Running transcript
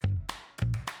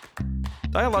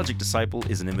Dialogic Disciple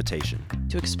is an invitation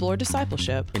to explore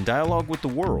discipleship in dialogue with the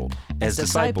world as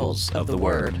disciples of the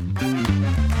Word.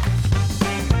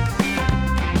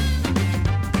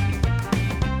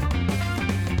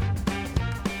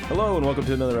 Hello and welcome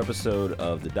to another episode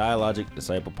of the Dialogic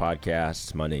Disciple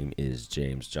Podcast. My name is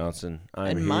James Johnson.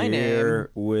 I'm here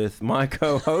with my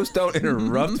co-host. Don't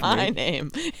interrupt me. My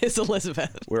name is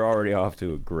Elizabeth. We're already off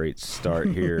to a great start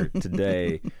here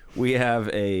today. We have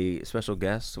a special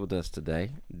guest with us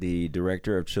today, the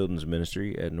Director of Children's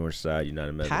Ministry at Northside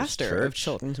United Methodist Pastor Church. of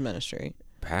Children's Ministry.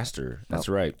 Pastor, that's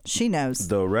right. She knows.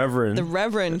 The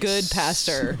Reverend Good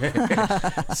pastor.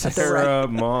 Sarah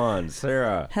Mond.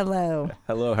 Sarah. Hello.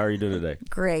 Hello, how are you doing today?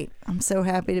 Great. I'm so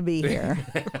happy to be here.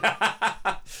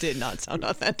 Did not sound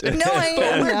authentic. No, I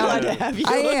am. We're glad to have you.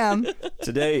 I am.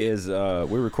 Today is, we're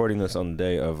recording this on the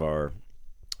day of our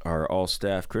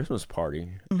all-staff Christmas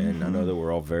party, and I know that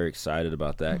we're all very excited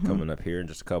about that coming up here in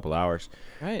just a couple hours.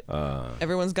 Right.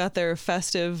 Everyone's got their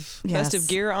festive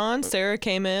gear on. Sarah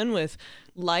came in with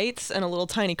lights and a little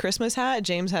tiny Christmas hat.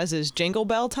 James has his jingle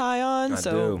bell tie on.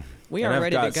 We are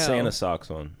ready to go. I've got Santa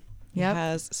socks on. Yep. He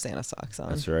has Santa socks on.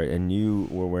 That's right. And you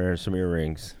were wearing some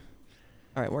earrings.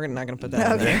 All right, we're not going to put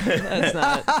that in there.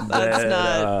 That's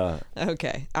not.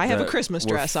 Okay. I have a Christmas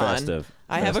dress on.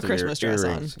 I have a Christmas dress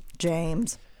on.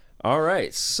 James. All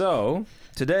right. So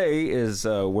today is,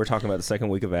 we're talking about the second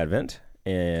week of Advent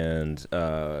and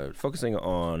focusing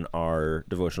on our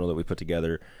devotional that we put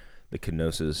together, the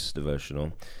Kenosis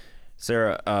devotional.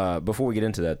 Sarah, before we get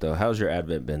into that, though, how's your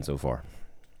Advent been so far?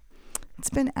 It's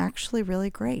been actually really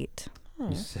great.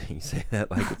 You say that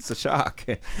like it's a shock.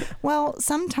 Well,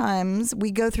 sometimes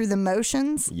we go through the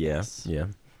motions. Yeah.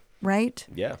 Right?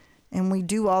 Yeah. And we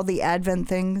do all the Advent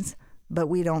things, but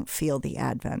we don't feel the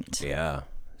Advent. Yeah.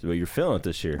 So you're feeling it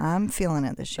this year. I'm feeling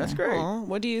it this year. That's great.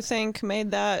 What do you think made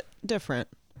that different?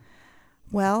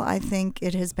 Well, I think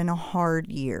it has been a hard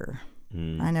year.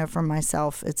 I know for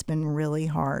myself, it's been really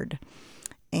hard.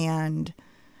 And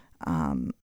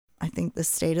I think the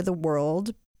state of the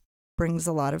world brings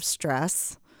a lot of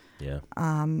stress. Yeah.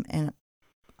 And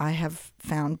I have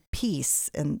found peace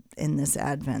in this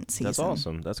Advent season. That's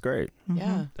awesome. That's great.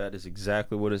 Yeah. That is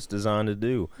exactly what it's designed to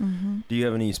do. Do you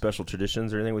have any special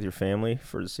traditions or anything with your family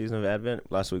for the season of Advent?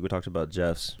 Last week we talked about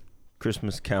Jeff's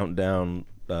Christmas countdown,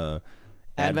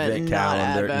 Advent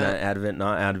calendar,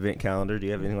 not Advent calendar. Do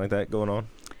you have anything like that going on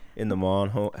in the Mon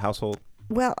household?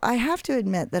 Well, I have to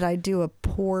admit that I do a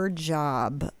poor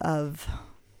job of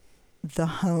the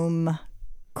home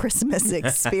Christmas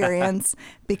experience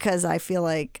because I feel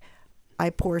like I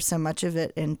pour so much of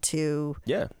it into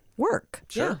work.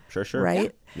 Sure.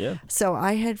 Right? Yeah. So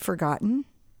I had forgotten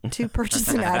to purchase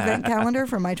an Advent calendar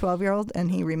for my 12-year-old,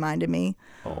 and he reminded me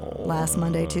last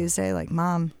Monday, Tuesday, like,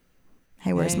 Mom,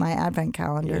 hey, where's my Advent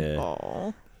calendar?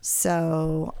 Yeah.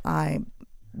 So I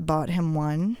bought him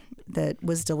one that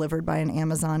was delivered by an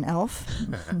Amazon elf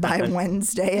by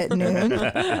Wednesday at noon. Well,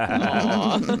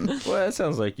 that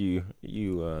sounds like you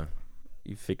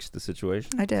fixed the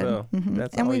situation. I did. So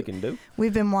that's all you can do.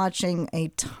 We've been watching a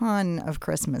ton of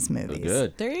Christmas movies. Oh,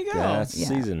 good. There you go. That's the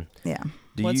season. Yeah.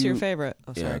 What's your favorite?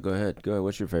 Oh, sorry. Yeah, go ahead.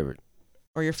 What's your favorite?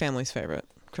 Or your family's favorite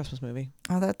Christmas movie?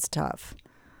 Oh, that's tough.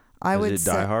 Is it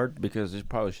Die Hard? Because it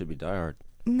probably should be Die Hard.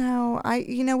 No,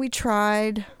 we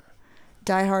tried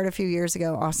Die Hard a few years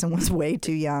ago. Austin was way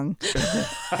too young,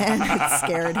 and it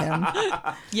scared him.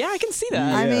 Yeah, I can see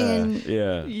that.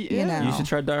 Yeah, I mean, you should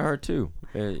try Die Hard too.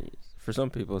 For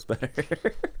some people, it's better.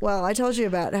 Well, I told you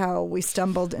about how we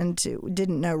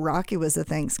didn't know Rocky was a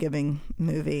Thanksgiving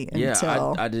movie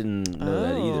until... I didn't know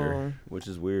that either, which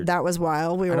is weird. That was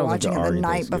wild. We were watching it the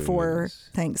night before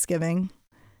Thanksgiving.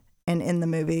 And in the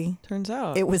movie, turns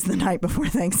out it was the night before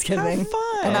Thanksgiving. How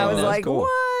fun. And I was like, cool.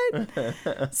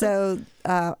 What? So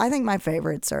I think my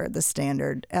favorites are the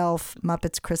standard Elf,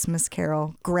 Muppets Christmas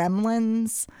Carol,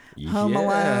 Gremlins, Home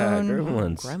Alone.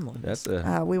 Gremlins. That's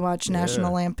we watched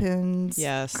National Lampoon's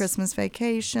Christmas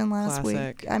Vacation last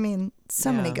week. I mean,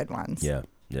 so many good ones. Yeah,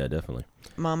 definitely.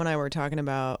 Mom and I were talking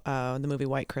about the movie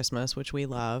White Christmas, which we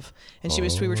love, and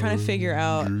we were trying to figure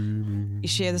out.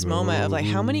 She had this moment of like,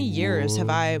 how many years have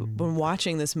I been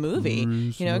watching this movie?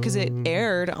 You know, because it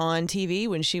aired on TV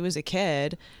when she was a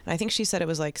kid, and I think she said it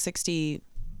was like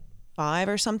 65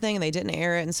 or something, and they didn't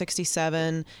air it in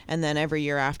 67, and then every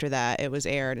year after that it was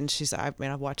aired. And she said,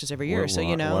 I've watched this every year, so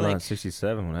why like not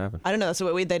 67? What happened? I don't know.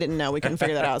 So they didn't know. We couldn't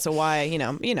figure that out. So why, you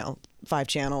know, 5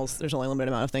 channels. There's only a limited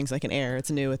amount of things they can air.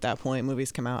 It's new at that point.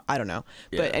 Movies come out. I don't know.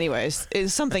 Yeah. But anyways,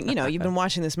 it's something. You've been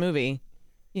watching this movie.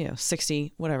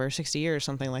 60 years,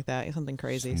 something like that. Something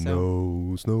crazy.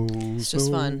 So it's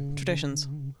just fun traditions.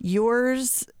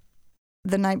 Yours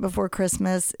The Night Before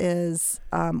Christmas is,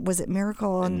 was it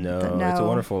Miracle? No, It's a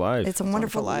Wonderful Life. It's a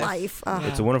Wonderful Life. Yeah.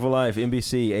 It's a Wonderful Life.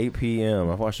 NBC, 8 p.m.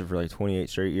 I've watched it for like 28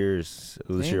 straight years.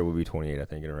 This year will be 28, I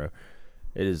think, in a row.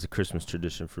 It is a Christmas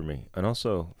tradition for me. And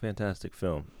also, fantastic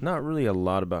film. Not really a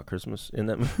lot about Christmas in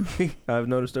that movie, I've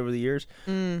noticed over the years,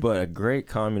 but a great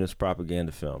communist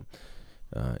propaganda film.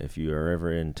 If you are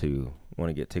ever want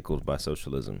to get tickled by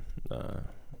socialism,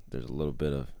 there's a little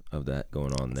bit of that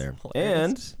going on there.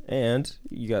 And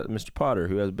you got Mr. Potter,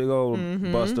 who has a big old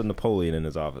bust of Napoleon in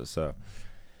his office. So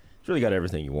it's really got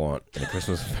everything you want in a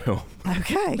Christmas film.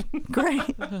 Okay, great.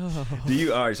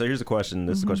 All right, so here's the question.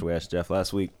 This is the question we asked Jeff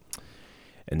last week.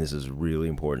 And this is really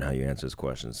important how you answer this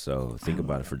question. So think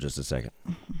about it for just a second.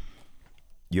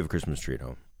 You have a Christmas tree at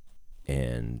home.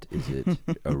 And is it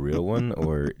a real one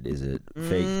or is it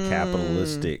fake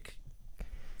capitalistic?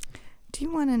 Do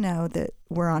you want to know that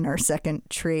we're on our second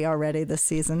tree already this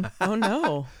season? Oh,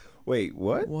 no. Wait,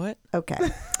 what? What? Okay.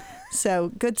 So,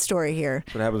 good story here.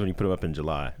 What happens when you put them up in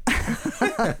July?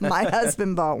 My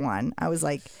husband bought one. I was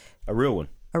like, A real one.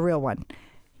 a real one.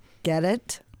 Get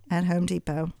it at Home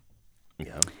Depot.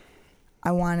 Yeah.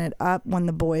 I want it up when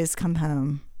the boys come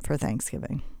home for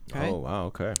Thanksgiving. Okay. Oh, wow.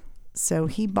 Okay. So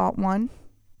he bought one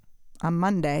on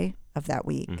Monday of that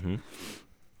week. Mm-hmm.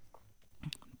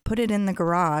 Put it in the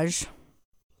garage,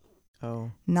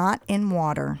 Oh. not in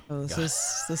water. Oh,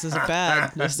 this is a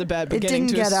bad It beginning didn't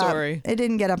to get a up. story. It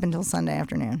didn't get up until Sunday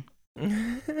afternoon.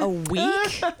 A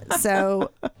week?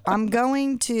 So I'm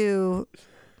going to.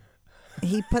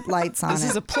 He put lights on This it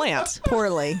is a plant.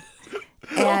 poorly.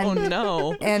 Oh And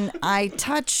no. and I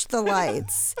touched the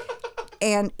lights,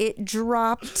 and it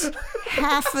dropped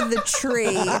half of the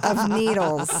tree of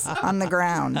needles on the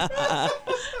ground.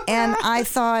 And I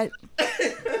thought,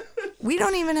 we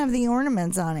don't even have the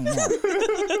ornaments on it yet.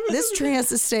 This tree has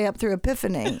to stay up through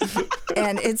Epiphany,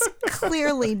 and it's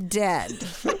clearly dead.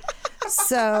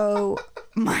 So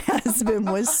my husband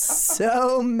was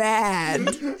so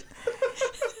mad.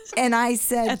 And I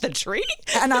said, At the tree?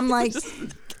 and I'm like,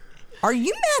 are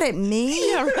you mad at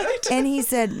me? Yeah, right. And he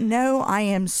said, no, I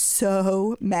am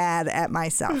so mad at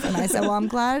myself. And I said, well, I'm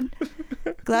glad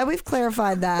we've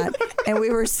clarified that. And we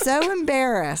were so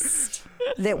embarrassed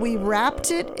that we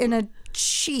wrapped it in a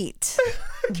sheet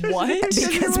What?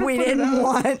 because we didn't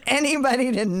want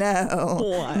anybody to know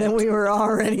What? that we were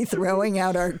already throwing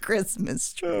out our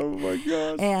Christmas tree. Oh, my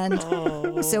God.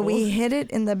 And so we hid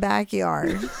it in the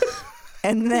backyard.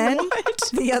 And then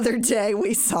the other day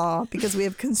we saw, because we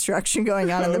have construction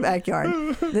going on in the backyard,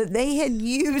 that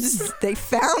they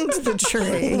found the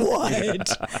tree.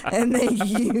 What? And they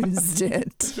used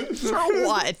it For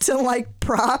what? to like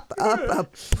prop up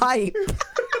a pipe.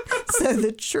 So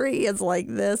the tree is like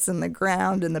this in the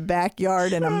ground in the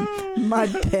backyard in a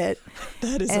mud pit.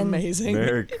 That is And- amazing.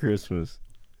 Merry Christmas,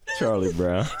 Charlie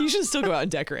Brown. You should still go out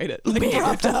and decorate it. Like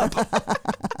propped up.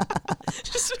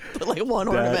 Just put like one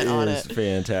ornament on That is it.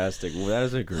 fantastic. Well, that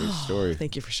is a great story.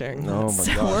 Thank you for sharing that. Oh, my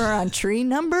So gosh. we're on tree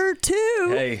number 2.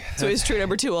 Hey. So is tree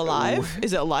number 2 alive?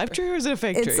 Is it a live tree or is it a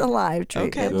fake tree? It's a live tree.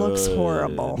 Okay. It looks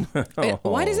horrible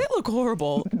Why does it look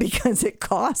horrible? because it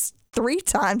costs 3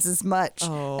 times as much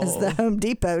as the Home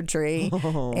Depot tree,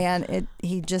 and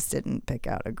he just didn't pick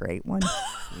out a great one.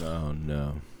 Oh,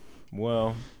 no.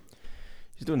 Well,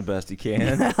 he's doing the best he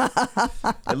can.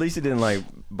 At least he didn't like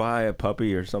buy a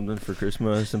puppy or something for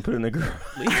Christmas and put it in the garage.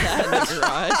 Leave that in the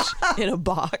garage in a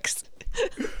box.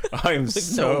 I am no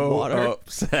so water.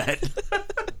 upset.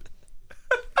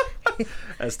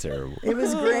 That's terrible. It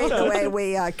was great the way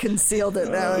we concealed it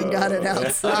though and got it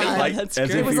outside. That's as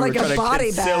great. if It was you were like a trying to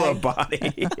body conceal a bag.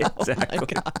 body. Exactly. My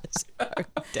gosh. Our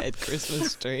dead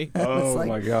Christmas tree. Oh like,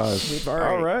 my gosh. we've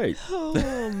already- All right. Oh,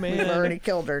 We've man. already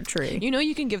killed our tree. You know,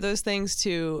 you can give those things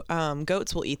to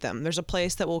goats will eat them. There's a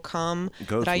place that will come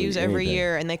Goats that I will use eat every anything.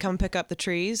 year, and they come pick up the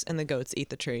trees, and the goats eat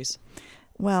the trees.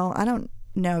 Well, I don't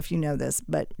know if you know this,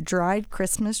 but dried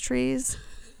Christmas trees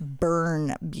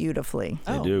burn beautifully.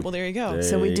 They Oh, do. well, there you go. They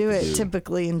So we do it do.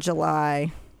 typically in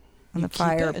July on the Keep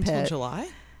fire it until pit. July?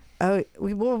 Oh,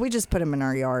 we just put them in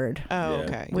our yard. Oh, Yeah.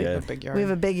 okay. We- You have a big yard. We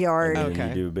have a big yard, And then Okay.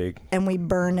 you do a big. and we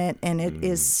burn it, and it is It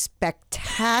is.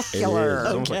 spectacular. It's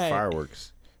almost like Okay.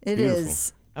 fireworks. It Beautiful.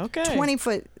 is okay.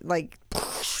 20-foot like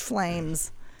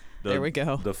flames. The- There we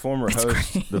go. The former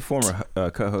host, the former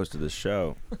co-host of the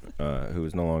show, who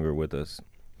is no longer with us,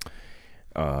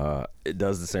 it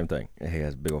does the same thing. He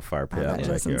has a big old fire pit out That in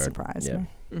the doesn't backyard. surprise Yeah. me.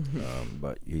 Mm-hmm.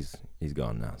 But he's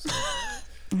gone now. So.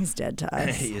 He's dead to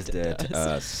us. He is dead to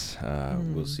us.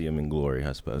 We'll see him in glory,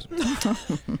 I suppose.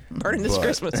 Burning this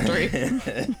Christmas tree.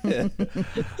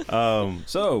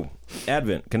 So,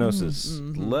 Advent,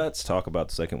 Kenosis. Let's talk about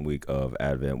the second week of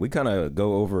Advent. We kind of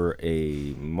go over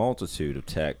a multitude of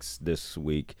texts this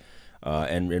week,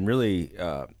 and really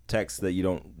texts that you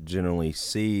don't generally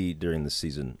see during the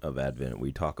season of Advent.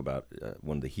 We talk about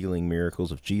one of the healing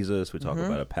miracles of Jesus. We talk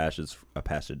about a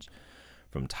passage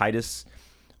from Titus.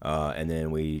 And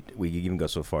then we even go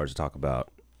so far as to talk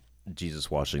about Jesus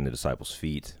washing the disciples'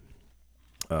 feet,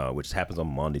 which happens on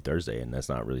Maundy Thursday, and that's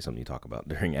not really something you talk about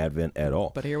during Advent at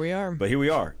all. But here we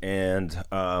are. And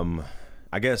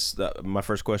I guess my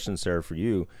first question, Sarah, for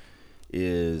you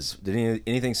is: did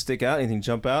anything stick out? Anything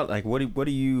jump out? Like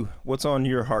what's on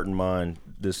your heart and mind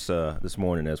this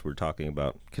morning as we're talking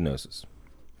about Kenosis?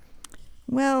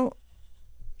 Well,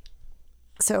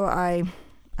 so I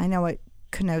know what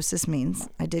Kenosis means.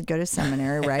 I did go to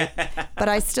seminary, right? But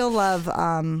I still love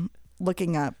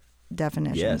looking up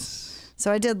definitions. Yes.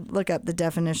 So I did look up the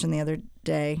definition the other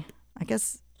day. I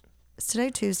guess it's today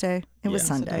Tuesday. It was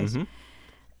Sunday. Mm-hmm.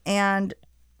 And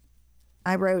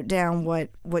I wrote down what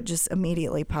just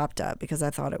immediately popped up because I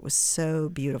thought it was so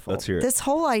beautiful. Let's hear it. This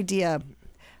whole idea,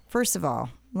 first of all,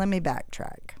 let me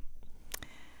backtrack.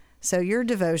 So your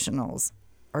devotionals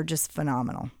are just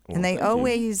phenomenal. Well, and they thank you.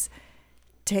 always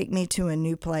take me to a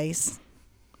new place.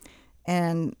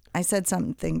 And I said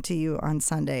something to you on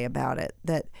Sunday about it,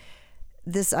 that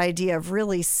this idea of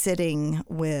really sitting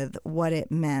with what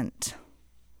it meant.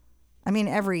 I mean,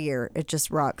 every year it just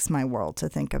rocks my world to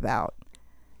think about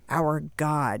our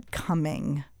God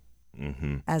coming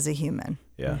as a human.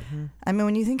 Yeah. I mean,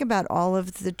 when you think about all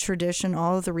of the tradition,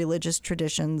 all of the religious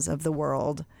traditions of the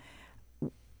world,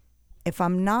 if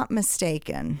I'm not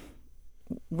mistaken,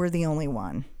 we're the only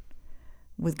one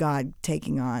with God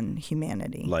taking on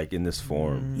humanity. Like in this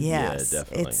form. Yes. Yeah,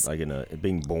 definitely. It's, like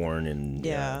being born and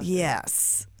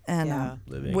yes. And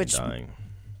living which, and dying.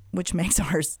 which makes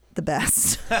ours the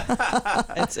best.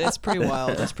 It's pretty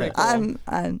wild. It's pretty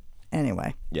cool.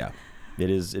 Anyway. Yeah. It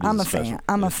is. I'm a special. fan.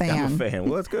 I'm a fan. I'm a fan.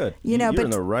 Well, that's good. You know, you're but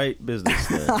in the right business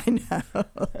then. I know.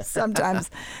 Sometimes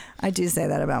I do say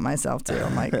that about myself too.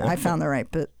 I'm like, I found the right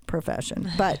profession.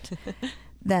 But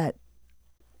that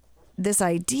this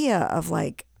idea of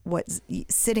like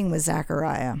sitting with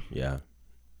Zechariah. Yeah.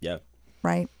 Yeah.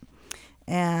 Right.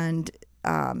 And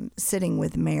sitting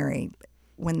with Mary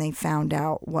when they found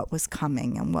out what was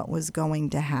coming and what was going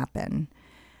to happen.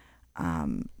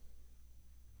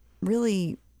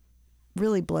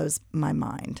 Really blows my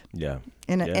mind. Yeah.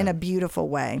 In a beautiful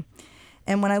way.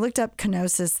 And when I looked up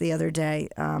kenosis the other day,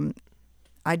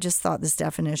 I just thought this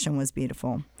definition was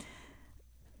beautiful.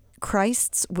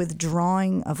 Christ's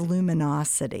withdrawing of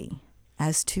luminosity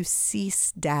as to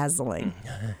cease dazzling.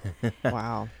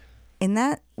 Wow. And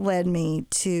that led me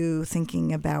to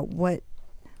thinking about what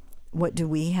do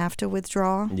we have to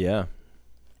withdraw? Yeah.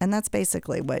 And that's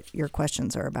basically what your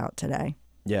questions are about today.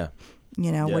 Yeah.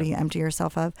 You know, what do you empty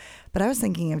yourself of? But I was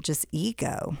thinking of just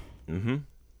ego. Mm-hmm.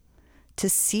 To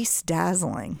cease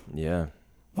dazzling. Yeah.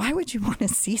 Why would you want to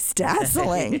cease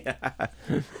dazzling?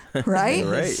 Right?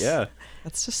 Right. Yeah.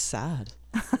 That's just sad.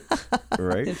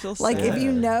 Right. It feels Like sad. if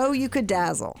you know you could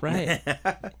dazzle. Right.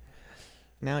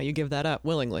 Now you give that up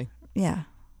willingly. Yeah.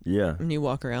 Yeah. And you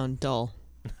walk around dull.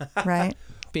 Right?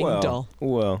 Being dull.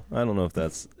 Well, I don't know if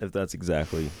that's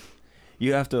exactly.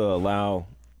 You have to allow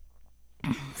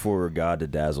for God to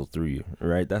dazzle through you,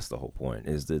 right? That's the whole point,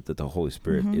 is that the Holy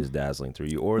Spirit is dazzling through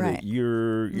you, or that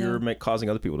you're causing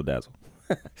other people to dazzle.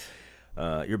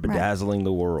 You're bedazzling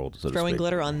the world, so Throwing to speak.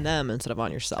 glitter on them instead of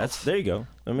on yourself. There you go.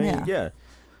 I mean, yeah.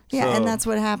 Yeah, So, and that's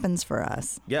what happens for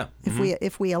us. Yeah.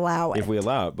 If we allow it. If we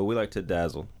allow it, but we like to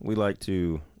dazzle. We like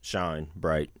to shine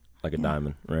bright like a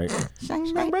diamond, right?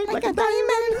 Shine bright like a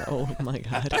diamond. Oh my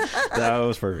God. That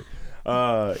was perfect.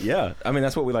 Yeah. I mean,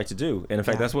 that's what we like to do, and in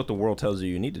fact, that's what the world tells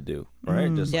you need to do,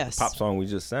 right? Just like the pop song we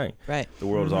just sang. Right. The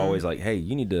world is always like, hey,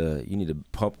 you need to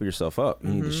pump yourself up. You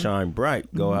need to shine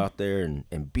bright. Go out there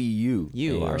and be you.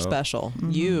 You are know? special.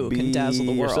 You Be can dazzle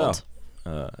the world. yourself,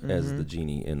 as the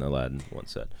genie in Aladdin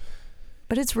once said.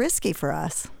 But it's risky for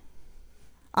us.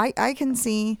 I can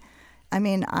see, I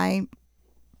mean, I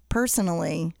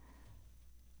personally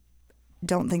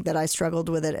don't think that I struggled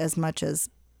with it as much as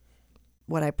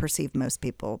what I perceive most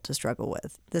people to struggle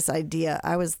with. This idea,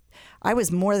 I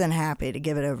was more than happy to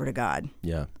give it over to God.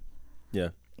 Yeah. Yeah.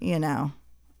 You know,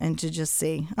 and to just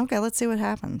see, okay, let's see what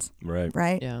happens. Right.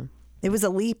 Right? Yeah. It was a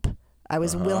leap I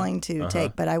was willing to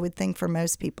take, but I would think for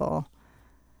most people,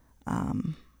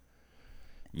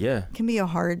 Yeah. it can be a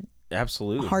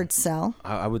Absolutely. hard sell.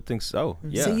 I would think so.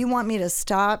 Yeah. So you want me to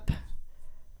stop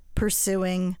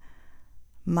pursuing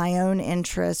my own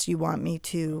interests. You want me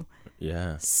to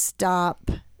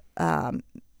stop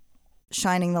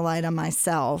shining the light on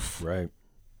myself. Right.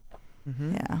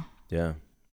 Mm-hmm. Yeah.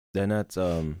 And that's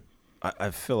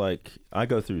I feel like I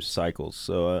go through cycles.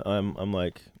 So I'm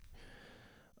like,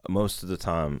 most of the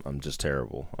time I'm just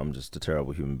terrible. I'm just a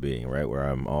terrible human being, right? Where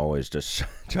I'm always just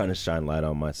trying to shine light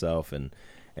on myself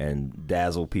and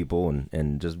dazzle people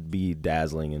and just be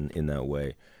dazzling in that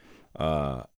way.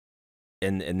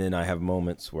 And then I have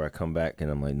moments where I come back and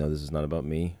I'm like, no, this is not about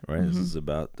me, right? This is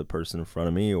about the person in front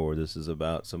of me, or this is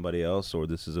about somebody else, or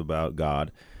this is about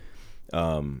God.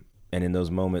 And in those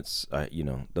moments,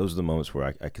 those are the moments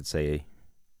where I could say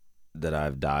that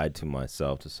I've died to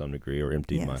myself to some degree, or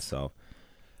emptied myself.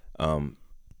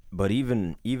 But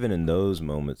even in those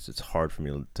moments, it's hard for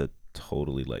me to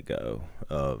totally let go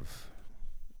of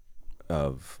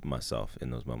myself in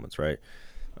those moments, right?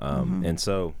 And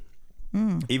so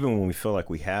even when we feel like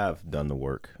we have done the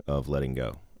work of letting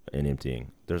go and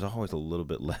emptying, there's always a little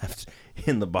bit left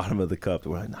in the bottom of the cup that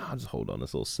we're like, nah, I'll just hold on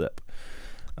this little sip.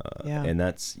 And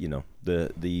that's,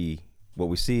 the what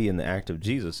we see in the act of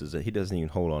Jesus is that he doesn't even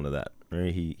hold on to that,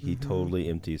 right? He totally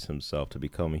empties himself to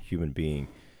become a human being.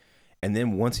 And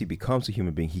then once he becomes a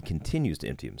human being, he continues to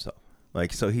empty himself.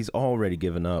 Like, so he's already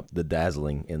given up the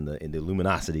dazzling in the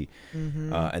luminosity.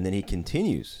 And then he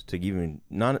continues to even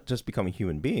not just become a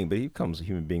human being, but he becomes a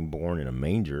human being born in a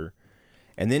manger.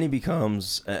 And then he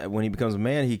becomes, when he becomes a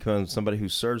man, he becomes somebody who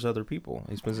serves other people.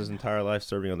 He spends his entire life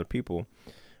serving other people,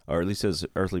 or at least his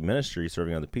earthly ministry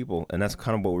serving other people. And that's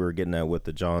kind of what we were getting at with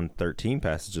the John 13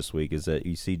 passage this week, is that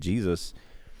you see Jesus,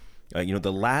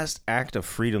 the last act of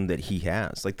freedom that he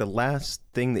has, like the last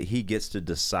thing that he gets to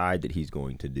decide that he's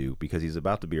going to do, because he's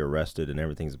about to be arrested and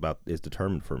everything's is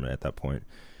determined for him at that point.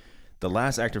 The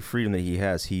last act of freedom that he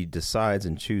has, he decides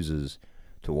and chooses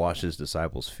to wash his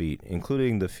disciples' feet,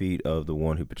 including the feet of the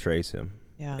one who betrays him.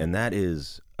 Yeah. And that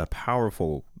is a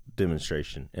powerful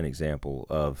demonstration and example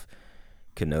of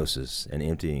kenosis and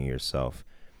emptying yourself.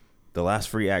 The last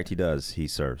free act he does, he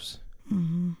serves.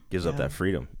 Gives up that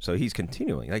freedom. So he's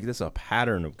continuing. Like, this is a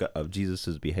pattern of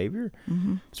Jesus's behavior.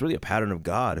 It's really a pattern of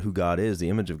God, who God is, the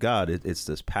image of God. It's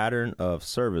this pattern of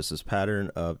service, this pattern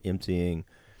of emptying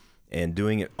and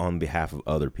doing it on behalf of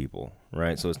other people,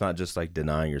 right? So it's not just like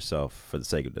denying yourself for the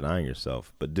sake of denying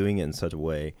yourself, but doing it in such a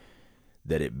way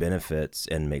that it benefits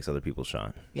and makes other people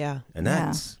shine. Yeah. And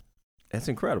that's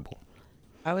incredible.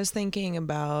 I was thinking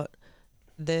about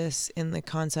this in the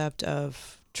concept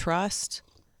of trust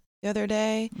the other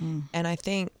day. And I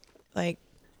think, like,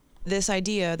 this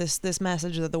idea, this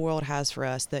message that the world has for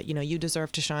us, that, you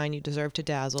deserve to shine, you deserve to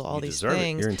dazzle, all these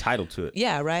things. You're entitled to it.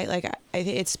 Yeah, right? Like, I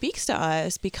think it speaks to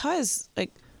us because,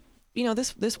 like,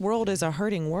 this world is a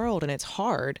hurting world and it's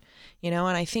hard, and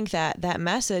I think that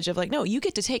message of, like, no, you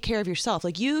get to take care of yourself.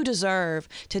 Like, you deserve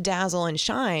to dazzle and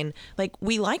shine. Like,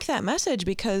 we like that message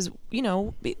because,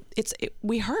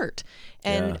 we hurt.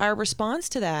 And our response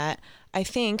to that, I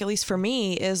think, at least for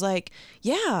me, is like,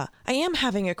 yeah, I am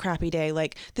having a crappy day.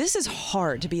 Like, this is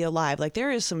hard to be alive. Like,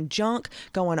 there is some junk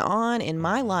going on in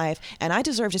my life, and I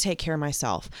deserve to take care of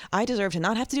myself. I deserve to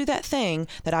not have to do that thing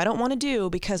that I don't want to do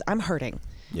because I'm hurting.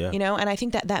 Yeah. And I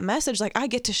think that message, like, I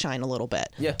get to shine a little bit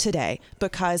today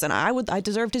because, and I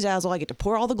deserve to dazzle. I get to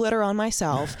pour all the glitter on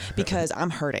myself because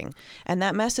I'm hurting. And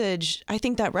that message, I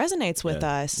think that resonates with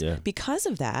us because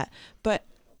of that. But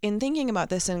in thinking about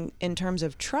this in terms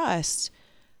of trust,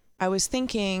 I was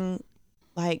thinking,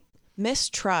 like,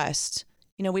 mistrust.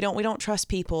 We don't trust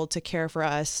people to care for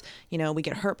us. We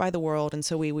get hurt by the world, and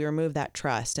so we remove that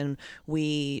trust and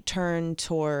we turn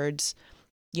towards,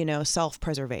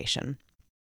 self-preservation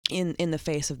in the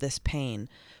face of this pain.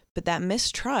 But that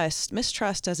mistrust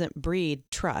doesn't breed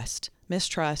trust.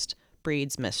 Mistrust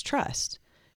breeds mistrust.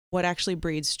 What actually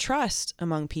breeds trust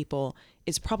among people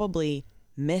is probably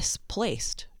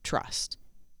misplaced trust.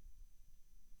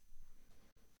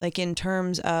 Like, in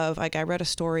terms of, like, I read a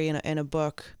story in a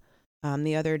book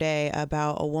the other day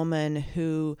about a woman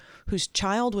whose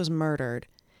child was murdered,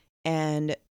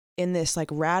 and in this, like,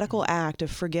 radical act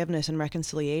of forgiveness and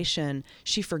reconciliation,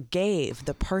 she forgave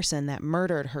the person that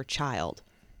murdered her child.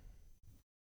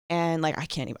 And, like, I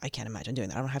can't imagine doing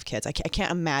that. I don't have kids. I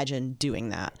can't imagine doing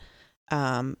that.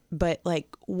 But, like,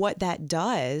 what that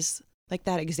does, like,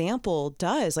 that example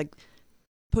does, like,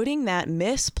 putting that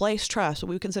misplaced trust, what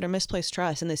we would consider misplaced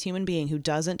trust, in this human being who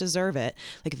doesn't deserve it,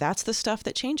 like, that's the stuff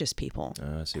that changes people.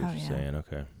 I see what you're saying.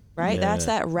 Okay. Right? That's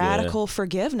that radical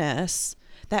forgiveness,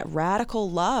 that radical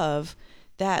love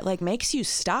that, like, makes you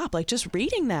stop. Like, just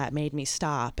reading that made me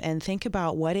stop and think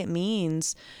about what it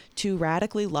means to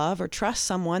radically love or trust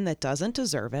someone that doesn't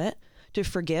deserve it, to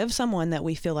forgive someone that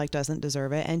we feel like doesn't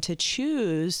deserve it, and to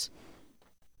choose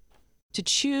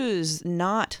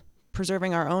not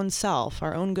preserving our own self,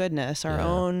 our own goodness, our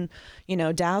own,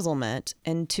 dazzlement,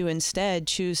 and to instead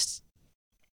choose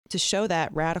to show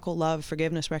that radical love,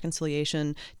 forgiveness,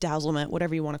 reconciliation, dazzlement,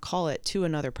 whatever you want to call it, to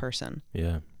another person.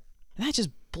 Yeah. And that just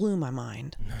blew my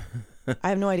mind. I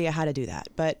have no idea how to do that,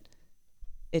 but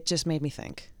it just made me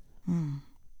think.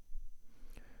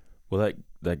 Well,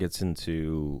 that gets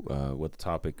into what the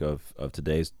topic of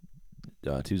today's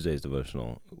Tuesday's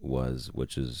devotional was,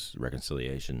 which is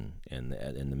reconciliation and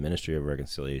the ministry of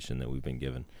reconciliation that we've been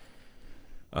given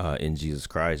in Jesus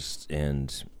Christ.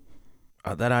 And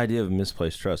that idea of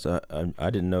misplaced trust, I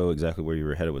didn't know exactly where you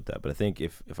were headed with that, but I think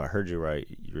if I heard you right,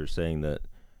 you're saying that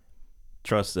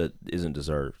trust that isn't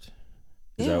deserved.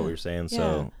 Is that what you're saying? Yeah.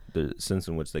 So the sense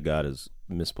in which that God has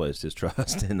misplaced his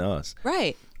trust in us.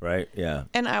 Right. Right. Yeah.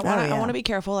 And I want to be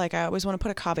careful. Like, I always want to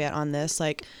put a caveat on this.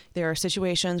 Like, there are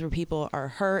situations where people are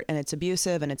hurt and it's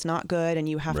abusive and it's not good and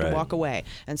you have to walk away.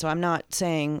 And so I'm not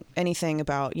saying anything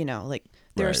about,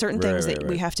 there are certain things that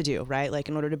we have to do, right? Like,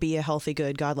 in order to be a healthy,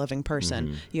 good, God-loving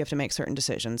person, you have to make certain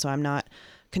decisions. So I'm not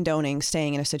condoning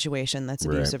staying in a situation that's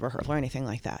abusive or hurtful or anything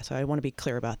like that. So I want to be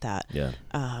clear about that. Yeah.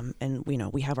 And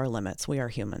we have our limits. We are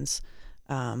humans.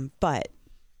 But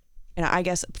I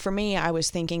guess for me, I was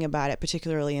thinking about it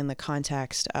particularly in the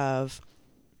context of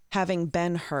having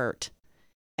been hurt,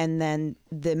 and then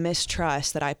the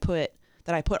mistrust that I put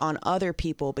on other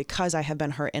people because I have been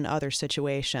hurt in other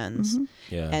situations.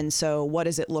 Yeah. And so what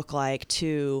does it look like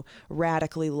to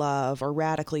radically love or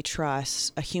radically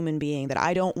trust a human being that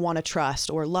I don't want to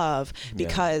trust or love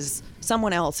because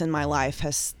someone else in my life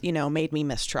has, made me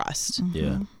mistrust.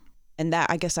 Yeah. And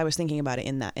that, I guess I was thinking about it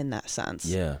in that sense.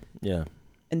 Yeah. Yeah.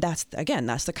 And that's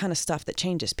the kind of stuff that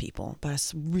changes people, but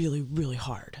it's really, really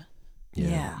hard.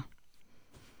 Yeah.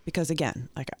 Because again,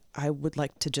 like, I would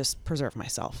like to just preserve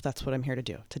myself. That's what I'm here to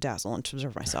do, to dazzle and to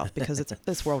preserve myself, because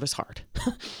this world is hard.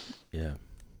 Yeah.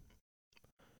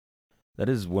 That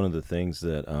is one of the things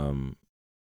that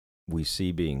we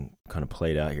see being kind of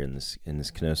played out here in this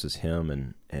Kenosis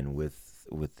hymn, and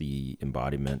with the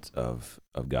embodiment of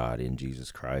God in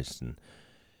Jesus Christ, and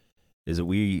is that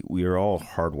we are all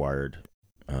hardwired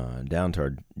down to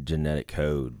our genetic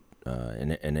code.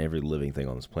 And every living thing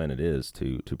on this planet is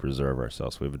to preserve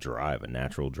ourselves. We have a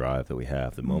natural drive that we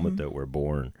have the moment that we're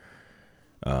born,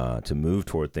 to move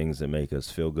toward things that make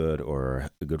us feel good or are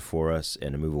good for us,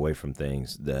 and to move away from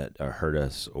things that hurt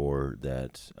us or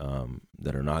that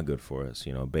are not good for us.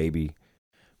 A baby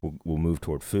will move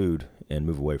toward food and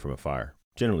move away from a fire,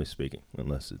 generally speaking,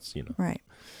 unless it's right.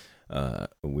 A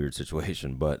weird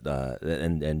situation, but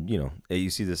and you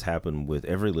see this happen with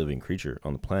every living creature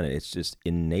on the planet. It's just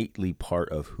innately part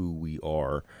of who we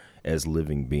are as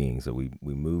living beings, that we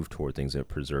move toward things that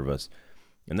preserve us,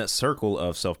 and that circle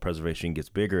of self-preservation gets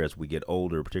bigger as we get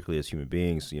older, particularly as human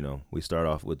beings. We start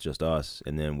off with just us,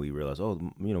 and then we realize,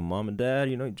 mom and dad,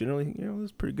 generally,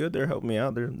 it's pretty good. They're helping me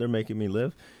out. They're making me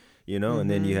live,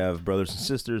 and then you have brothers and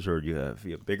sisters, or you have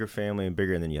bigger family and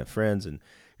then you have friends, and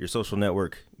your social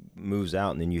network moves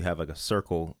out, and then you have like a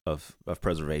circle of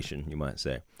preservation, you might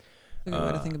say. A good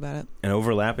way to think about it. And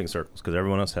overlapping circles, because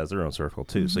everyone else has their own circle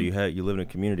too. So you live in a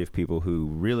community of people who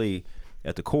really,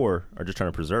 at the core, are just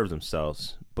trying to preserve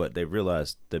themselves, but they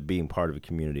realize that being part of a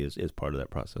community is part of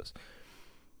that process.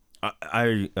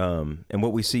 And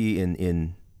what we see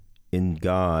in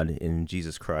God, in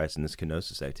Jesus Christ, in this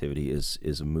kenosis activity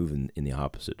is a move in the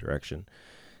opposite direction.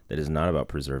 That is not about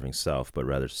preserving self, but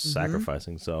rather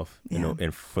sacrificing self,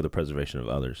 and for the preservation of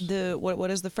others.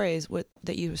 What is the phrase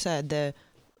that you said? The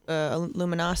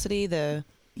luminosity.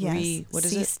 What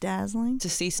is it? Cease dazzling. To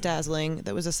cease dazzling.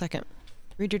 That was a second.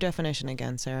 Read your definition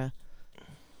again, Sarah.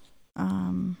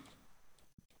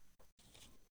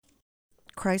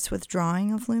 Christ's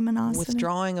withdrawing of luminosity.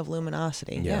 Withdrawing of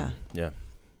luminosity. Yeah.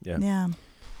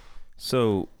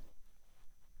 So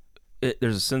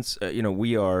there's a sense,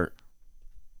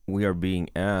 we are being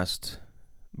asked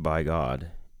by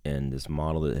God, and this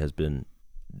model that has been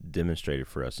demonstrated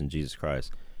for us in Jesus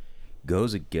Christ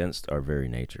goes against our very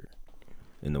nature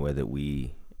in the way that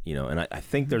we, and I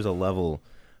think there's a level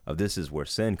of this is where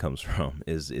sin comes from,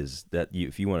 is that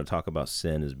if you want to talk about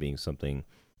sin as being something,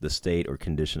 the state or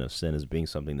condition of sin as being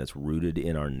something that's rooted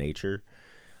in our nature,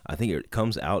 I think it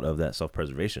comes out of that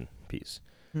self-preservation piece.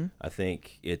 I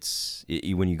think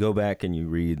when you go back and you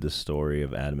read the story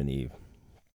of Adam and Eve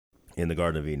in the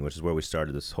Garden of Eden, which is where we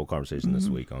started this whole conversation this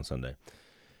week on Sunday.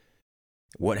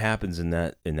 What happens in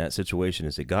that situation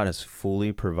is that God has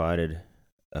fully provided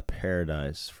a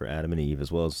paradise for Adam and Eve,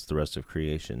 as well as the rest of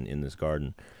creation in this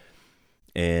garden.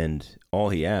 And all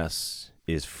he asks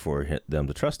is for them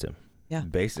to trust him. Yeah.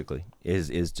 Basically,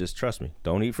 is just trust me.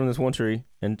 Don't eat from this one tree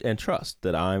and trust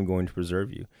that I'm going to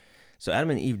preserve you. So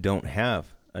Adam and Eve don't have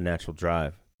a natural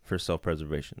drive for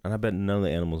self-preservation. And I bet none of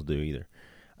the animals do either.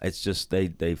 It's just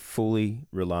they fully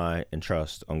rely and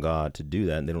trust on God to do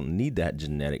that. And they don't need that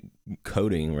genetic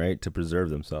coding, right, to preserve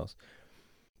themselves.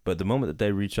 But the moment that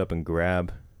they reach up and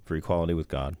grab for equality with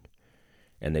God,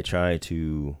 and they try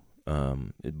to,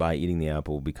 by eating the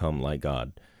apple, become like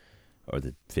God, or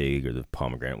the fig, or the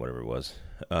pomegranate, whatever it was,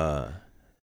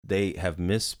 they have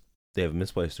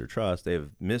misplaced their trust. They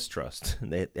have mistrust.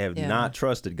 They have not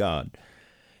trusted God,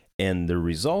 and the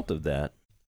result of that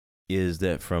is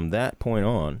that from that point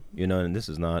on, and it's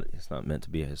not meant to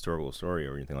be a historical story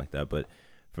or anything like that, but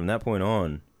from that point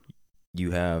on,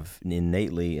 you have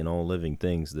innately in all living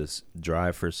things this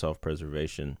drive for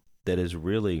self-preservation that is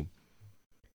really,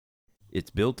 it's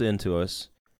built into us,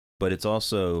 but it's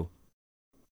also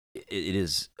it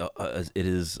is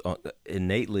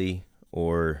innately,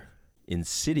 or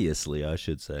insidiously, I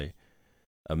should say,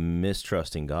 a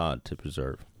mistrusting God to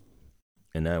preserve.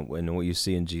 And what you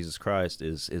see in Jesus Christ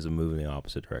is a move in the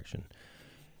opposite direction.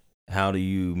 How do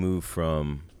you move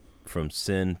from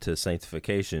sin to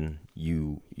sanctification?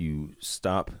 You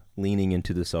stop leaning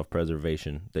into the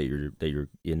self-preservation that you're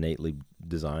innately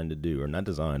designed to do, or not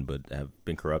designed, but have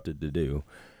been corrupted to do,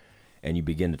 and you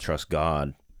begin to trust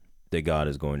God, that God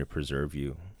is going to preserve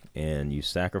you, and you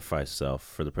sacrifice self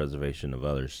for the preservation of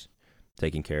others,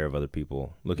 taking care of other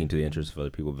people, looking to the interests of other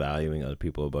people, valuing other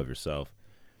people above yourself.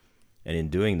 And in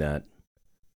doing that,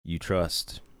 you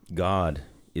trust God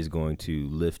is going to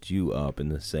lift you up in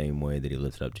the same way that he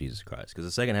lifted up Jesus Christ. Because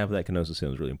the second half of that kenosis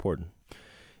hymn is really important.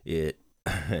 It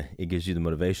gives you the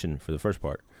motivation for the first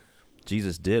part.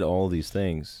 Jesus did all these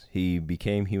things. He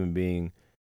became human being.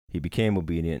 He became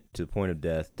obedient to the point of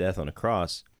death on a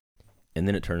cross, and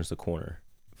then it turns the corner.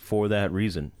 For that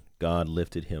reason, God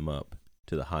lifted him up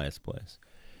to the highest place.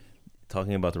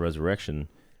 Talking about the resurrection,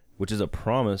 which is a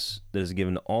promise that is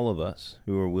given to all of us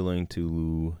who are willing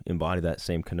to embody that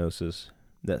same kenosis,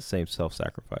 that same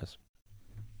self-sacrifice.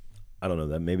 I don't know,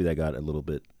 that maybe that got a little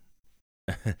bit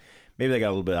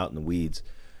out in the weeds,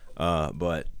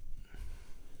 but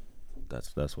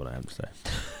that's what I have to say.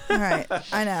 All right,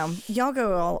 I know y'all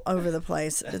go all over the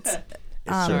place. It's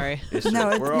sorry.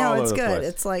 No, it's good. Place.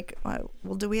 It's like,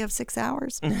 well, do we have 6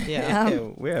 hours?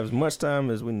 Yeah. We have as much time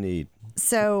as we need.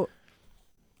 So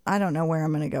I don't know where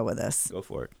I'm going to go with this. Go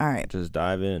for it. All right. Just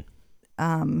dive in.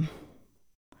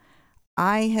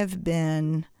 I have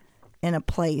been in a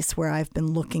place where I've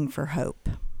been looking for hope.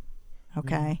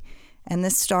 Okay. And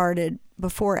this started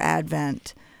before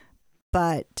Advent,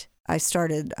 but I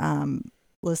started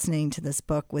listening to this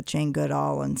book with Jane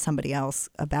Goodall and somebody else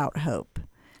about hope.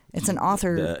 It's an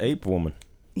author. The Ape Woman.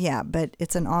 Yeah, but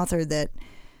it's an author that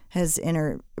has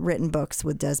written books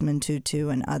with Desmond Tutu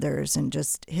and others, and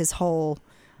just his whole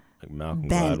Like Malcolm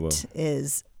bent Gladwell.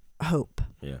 is hope.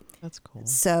 Yeah. That's cool.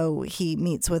 So he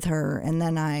meets with her, and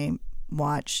then I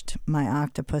watched My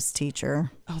Octopus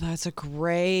Teacher. Oh, that's a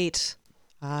great.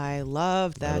 I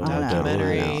loved that I love that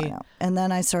documentary. I know. And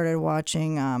then I started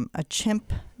watching a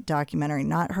chimp documentary,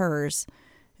 not hers.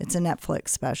 It's a Netflix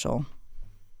special.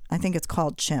 I think it's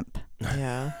called Chimp.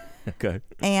 Yeah. Okay.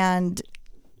 And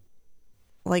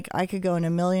like I could go in a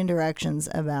million directions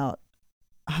about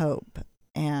hope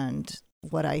and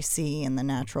what I see in the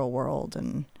natural world,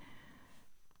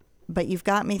 but you've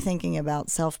got me thinking about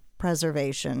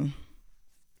self-preservation,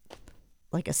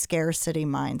 like a scarcity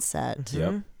mindset.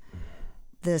 Yep.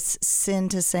 This sin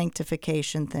to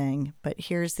sanctification thing, but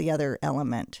here's the other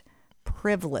element,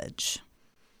 privilege.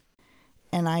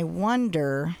 And I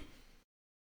wonder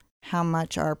how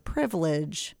much our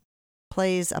privilege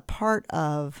plays a part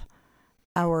of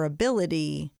our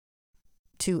ability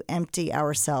to empty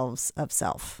ourselves of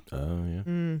self. Oh, yeah.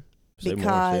 Say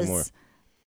Because more.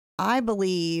 I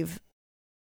believe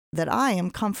that I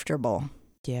am comfortable.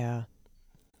 Yeah.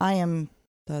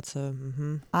 That's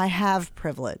I have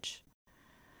privilege.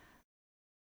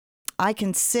 I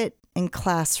can sit in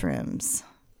classrooms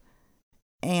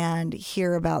and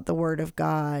hear about the Word of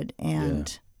God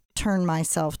and turn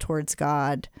myself towards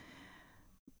God.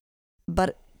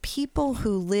 But people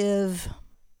who live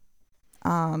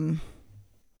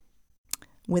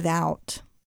without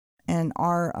and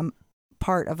are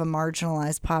part of a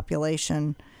marginalized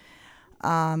population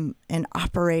and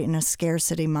operate in a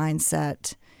scarcity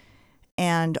mindset,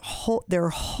 and their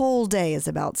whole day is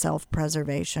about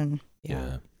self-preservation.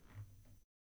 Yeah.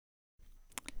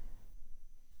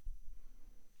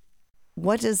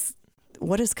 What does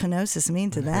kenosis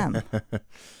mean to them?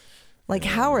 Like,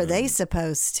 how are they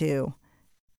supposed to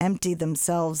empty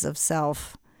themselves of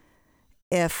self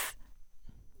if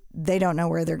they don't know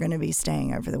where they're going to be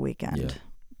staying over the weekend.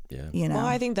 Yeah. You know? Well,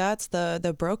 I think that's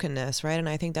the brokenness, right? And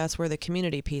I think that's where the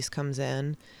community piece comes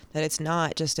in, that it's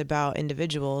not just about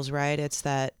individuals, right? It's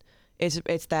that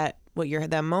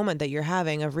that moment that you're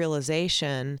having of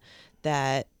realization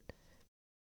that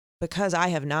because I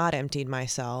have not emptied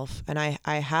myself and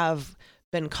I have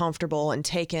been comfortable and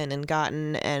taken and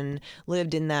gotten and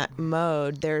lived in that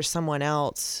mode, there's someone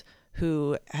else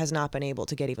who has not been able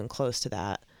to get even close to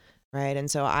that, right? And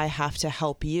so I have to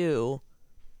help you.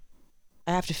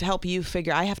 I have to help you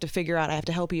I have to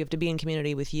help you, I have to be in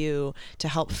community with you to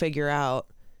help figure out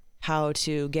how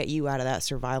to get you out of that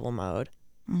survival mode.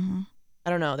 Mm-hmm. I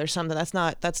don't know. There's something that's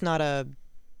not a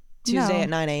Tuesday at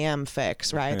 9 a.m.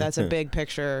 fix, right? That's a big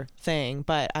picture thing,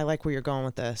 but I like where you're going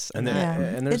with this. And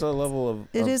there's a level of...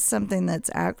 It is something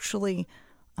that's actually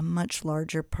a much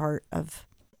larger part of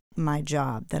my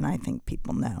job than I think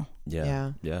people know.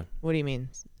 Yeah. What do you mean?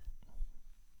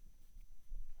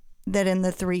 That in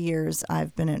the 3 years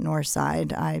I've been at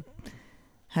Northside, I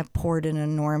have poured an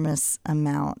enormous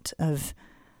amount of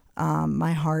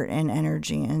my heart and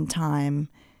energy and time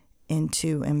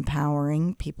into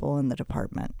empowering people in the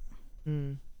department.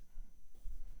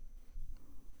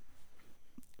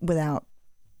 Without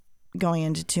going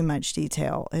into too much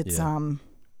detail, it's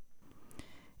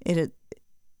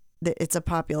it's a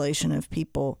population of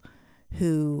people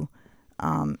who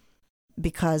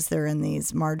because they're in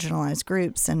these marginalized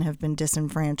groups and have been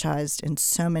disenfranchised in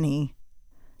so many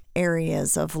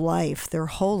areas of life, their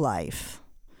whole life,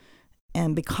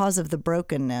 and because of the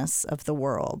brokenness of the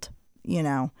world, you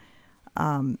know,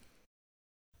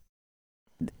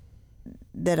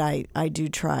 that I do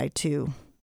try to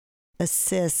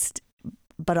assist,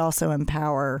 but also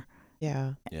empower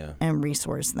and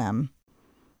resource them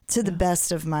to the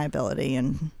best of my ability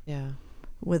and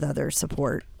with other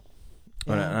support.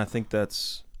 And I think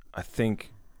that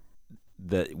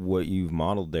what you've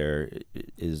modeled there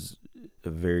is a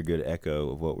very good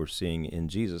echo of what we're seeing in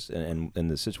Jesus and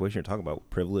the situation you're talking about,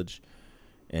 privilege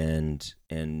and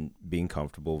being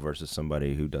comfortable versus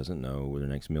somebody who doesn't know where their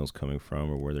next meal's coming from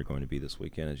or where they're going to be this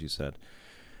weekend, as you said.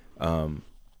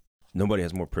 Nobody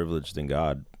has more privilege than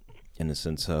God in the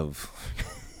sense of,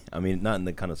 I mean, not in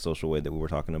the kind of social way that we were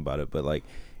talking about it, but like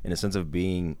in a sense of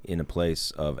being in a place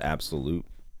of absolute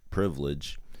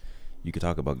privilege. You could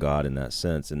talk about God in that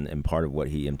sense, and part of what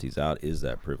he empties out is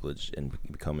that privilege and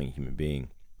becoming a human being,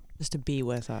 just to be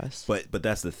with us. But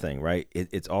that's the thing, right?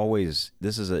 It's always,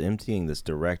 this is an emptying that's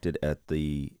directed at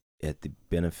the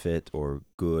benefit or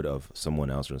good of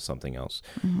someone else or something else.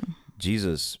 Mm-hmm.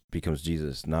 Jesus becomes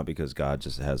Jesus not because God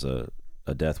just has a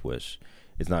death wish.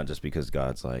 It's not just because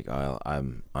God's like,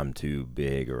 I'm too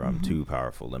big or I'm too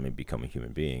powerful, let me become a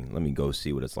human being, let me go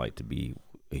see what it's like to be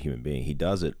a human being. He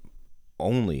does it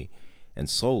only and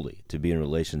solely to be in a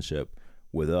relationship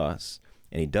with us,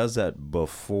 and he does that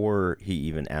before he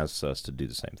even asks us to do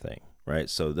the same thing, right?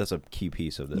 So that's a key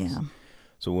piece of this.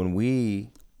 So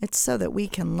when it's so that we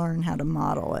can learn how to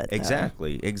model it.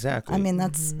 Exactly. I mean,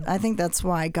 I think that's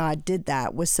why God did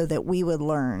that, was so that we would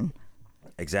learn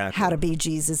how to be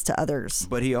Jesus to others.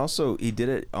 But he did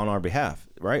it on our behalf,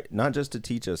 right? Not just to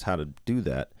teach us how to do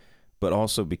that, but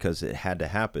also because it had to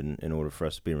happen in order for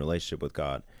us to be in a relationship with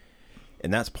God.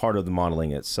 And that's part of the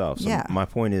modeling itself. So my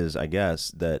point is, I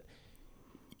guess, that,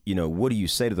 you know, what do you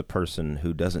say to the person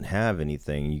who doesn't have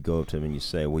anything? You go up to him and you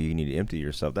say, well, you need to empty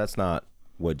yourself. That's not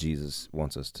what Jesus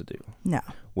wants us to do. No.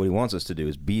 What he wants us to do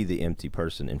is be the empty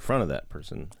person in front of that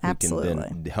person. Absolutely. Who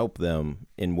can then help them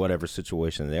in whatever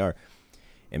situation they are.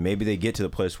 And maybe they get to the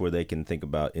place where they can think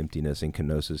about emptiness and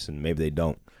kenosis, and maybe they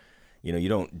don't. You know, you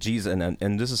don't, Jesus,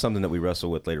 and this is something that we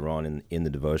wrestle with later on in the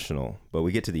devotional, but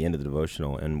we get to the end of the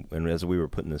devotional, and as we were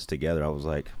putting this together, I was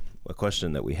like, a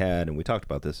question that we had, and we talked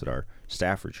about this at our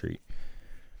staff retreat,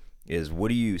 is what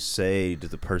do you say to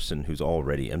the person who's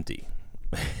already empty?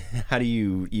 How do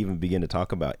you even begin to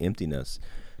talk about emptiness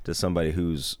to somebody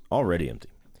who's already empty?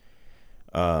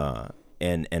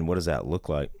 And what does that look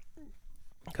like?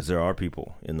 Because there are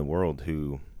people in the world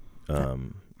who...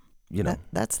 you know,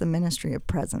 that's the ministry of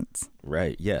presence,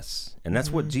 right? Yes, and that's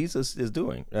what Jesus is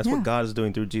doing. That's what God is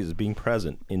doing through Jesus, being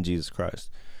present in Jesus Christ,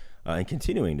 and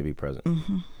continuing to be present.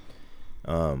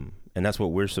 And that's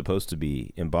what we're supposed to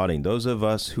be embodying. Those of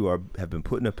us who have been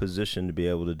put in a position to be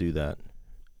able to do that,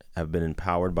 have been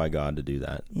empowered by God to do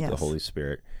that, the Holy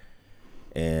Spirit.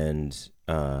 And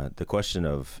the question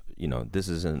of, you know,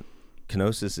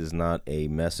 Kenosis is not a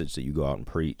message that you go out and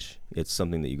preach. It's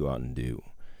something that you go out and do.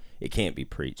 It can't be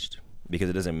preached because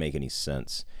it doesn't make any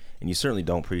sense. And you certainly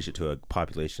don't preach it to a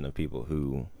population of people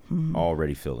who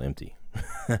already feel empty.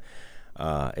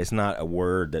 It's not a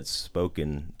word that's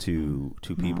spoken to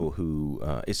people who.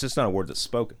 It's just not a word that's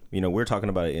spoken. We're talking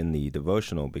about it in the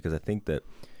devotional because I think that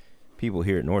people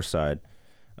here at Northside,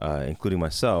 including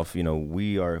myself,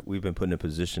 we've been put in a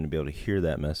position to be able to hear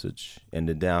that message and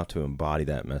to embody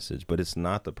that message. But it's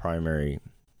not the primary.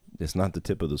 It's not the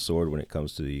tip of the sword when it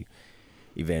comes to the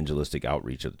evangelistic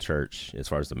outreach of the church as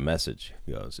far as the message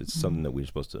goes. It's something that we're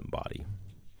supposed to embody.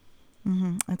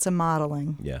 It's a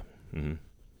modeling. Yeah.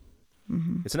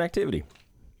 It's an activity.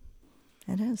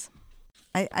 It is.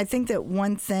 I think that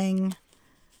one thing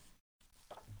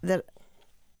that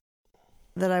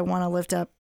I want to lift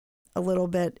up a little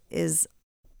bit is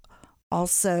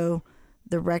also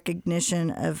the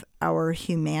recognition of our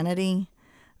humanity,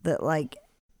 that like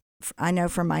I know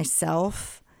for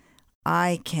myself,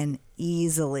 I can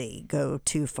easily go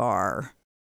too far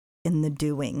in the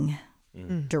doing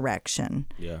direction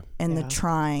and the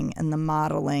trying and the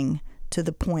modeling to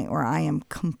the point where I am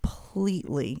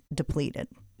completely depleted.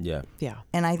 Yeah.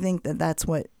 And I think that that's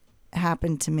what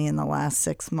happened to me in the last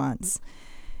 6 months,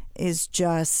 is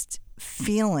just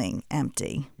feeling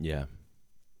empty. Yeah.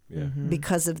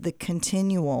 Because of the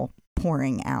continual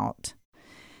pouring out.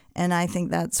 And I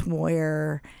think that's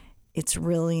where it's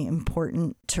really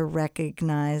important to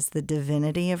recognize the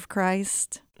divinity of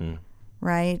Christ,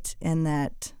 right? And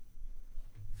that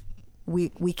we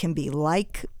can be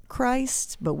like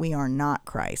Christ, but we are not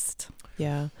Christ.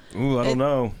 Yeah. Ooh, I don't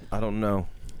know.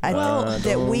 I think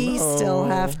that we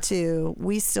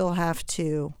still have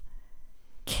to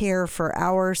care for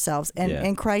ourselves,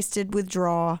 and Christ did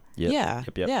withdraw.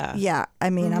 Yeah. I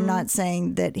mean, I'm not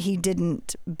saying that he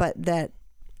didn't, but that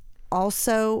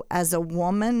also as a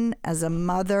woman, as a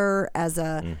mother, as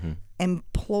a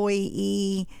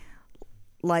employee,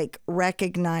 like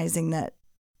recognizing that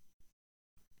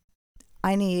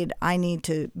I need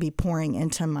to be pouring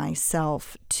into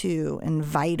myself too in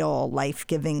vital,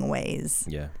 life-giving ways.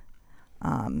 Yeah.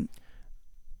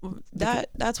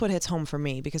 That's what hits home for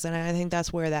me, because I think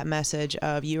that's where that message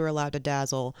of you are allowed to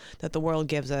dazzle that the world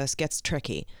gives us gets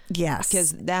tricky. Yes.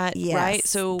 Because right?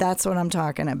 So that's what I'm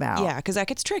talking about. Yeah, because that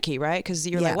gets tricky, right? Because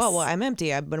you're like, well, I'm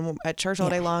empty. I've been at church all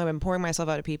day long. I've been pouring myself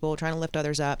out to people, trying to lift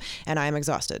others up, and I'm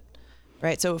exhausted,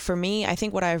 right? So for me, I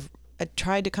think what I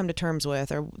tried to come to terms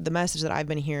with, or the message that I've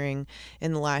been hearing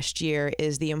in the last year,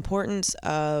 is the importance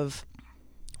of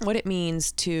what it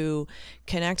means to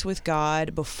connect with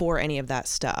God before any of that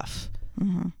stuff.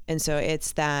 And so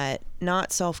it's that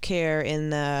not self-care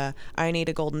in the I need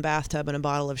a golden bathtub and a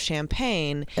bottle of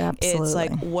champagne. Absolutely. It's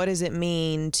like, what does it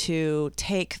mean to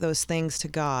take those things to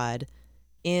God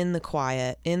in the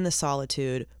quiet, in the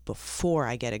solitude, before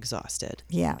I get exhausted?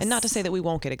 Yes. And not to say that we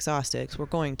won't get exhausted, because we're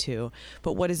going to,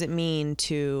 but what does it mean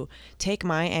to take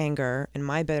my anger and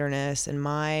my bitterness and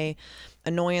my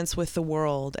annoyance with the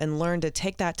world and learn to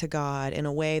take that to God in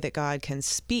a way that God can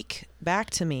speak back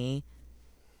to me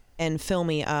and fill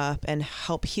me up and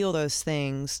help heal those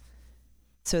things,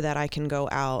 so that I can go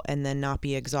out and then not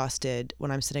be exhausted when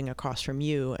I'm sitting across from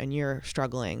you and you're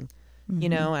struggling,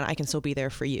 and I can still be there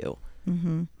for you.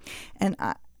 And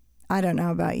I don't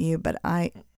know about you, but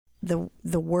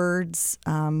the words,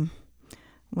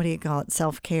 what do you call it?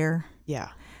 Self-care. Yeah.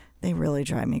 They really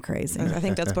drive me crazy. I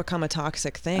think that's become a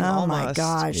toxic thing. Oh almost. My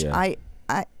gosh. Yeah.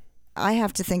 I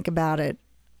have to think about it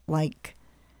like,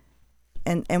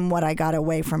 and what I got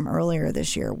away from earlier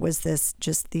this year was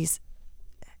these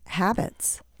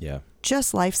habits. Yeah.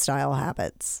 Just lifestyle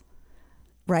habits,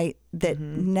 right? That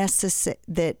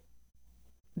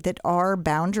that are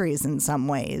boundaries in some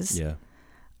ways. Yeah.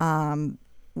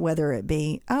 Whether it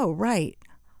be, I'm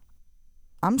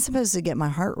supposed to get my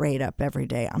heart rate up every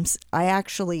day. I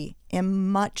actually am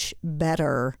much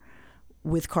better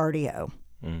with cardio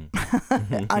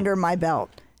under my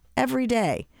belt every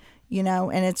day,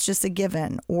 and it's just a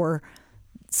given, or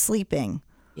sleeping.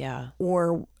 Yeah.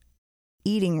 Or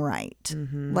eating right.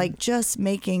 Like just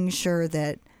making sure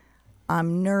that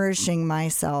I'm nourishing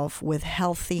myself with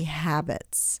healthy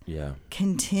habits. Yeah.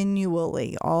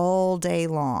 Continually, all day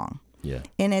long. Yeah.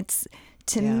 And it's,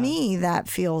 to me, that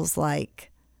feels like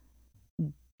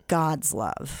God's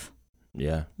love.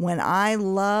 Yeah. When I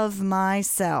love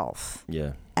myself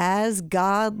as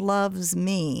God loves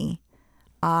me,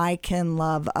 I can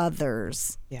love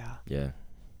others. Yeah. Yeah.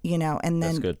 And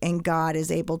then and God is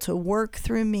able to work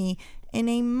through me in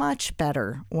a much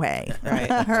better way, right?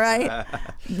 Right?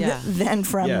 Than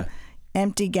from Yeah.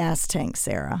 empty gas tanks,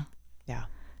 Sarah. Yeah.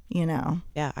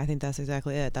 Yeah, I think that's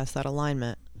exactly it. That's that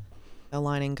alignment,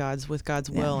 aligning with God's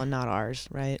will and not ours,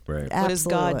 right? Right. Absolutely. What does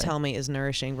God tell me is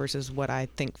nourishing versus what I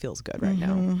think feels good right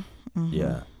now?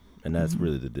 Yeah. And that's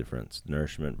really the difference,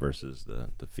 nourishment versus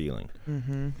the feeling.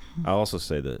 I'll also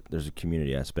say that there's a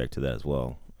community aspect to that as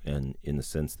well. And in the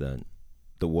sense that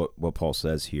what Paul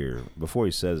says here, before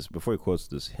he quotes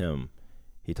this hymn,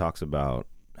 he talks about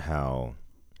how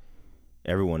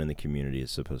everyone in the community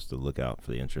is supposed to look out for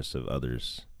the interests of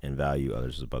others and value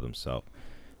others above themselves.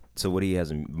 So what he has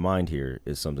in mind here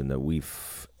is something that we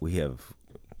have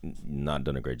not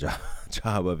done a great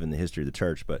job of in the history of the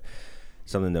church, but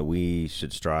something that we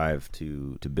should strive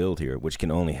to build here, which can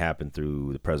only happen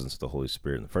through the presence of the Holy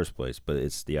Spirit in the first place. But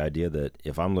it's the idea that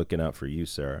if I'm looking out for you,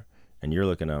 Sarah, and you're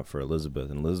looking out for Elizabeth,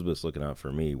 and Elizabeth's looking out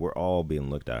for me, we're all being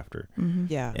looked after.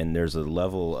 Yeah. And there's a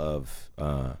level of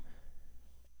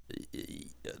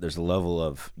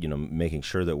making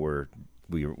sure that we're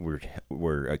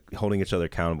holding each other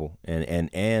accountable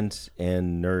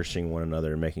and nourishing one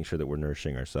another and making sure that we're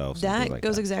nourishing ourselves. That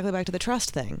goes exactly back to the trust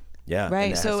thing. Yeah.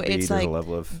 Right. So it's like a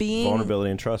level of being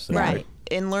vulnerability and trust. Right.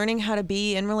 In learning how to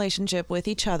be in relationship with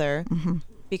each other.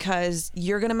 Because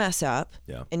you're going to mess up,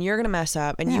 and you're going to mess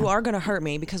up, and you are going to hurt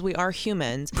me because we are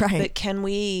humans. Right. But can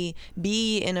we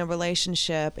be in a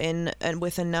relationship and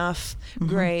with enough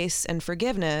grace and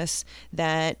forgiveness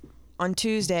that on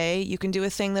Tuesday you can do a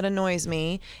thing that annoys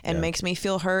me and makes me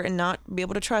feel hurt and not be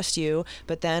able to trust you,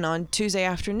 but then on Tuesday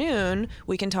afternoon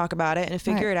we can talk about it and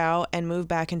figure it out and move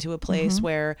back into a place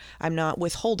where I'm not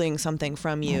withholding something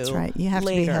from you. That's right. You have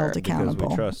later. to be held accountable.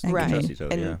 Because we trust, right. we trust each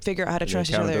other. And figure out how to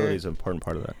trust each accountability other. is an important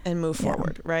part of that. And move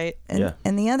forward, right?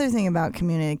 And the other thing about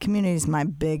community is my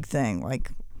big thing.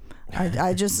 Like,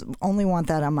 I just only want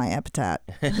that on my epitaph.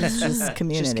 It's just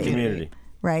community. Just community.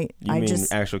 Right. You mean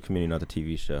actual community, not the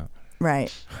TV show.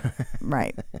 Right.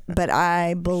 But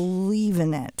I believe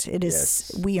in it. It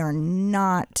is, we are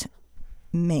not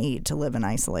made to live in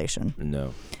isolation.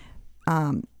 No.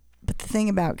 But the thing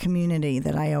about community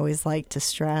that I always like to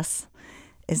stress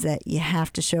is that you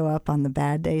have to show up on the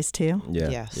bad days too. Yeah.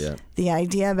 Yes. Yeah. The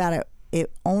idea about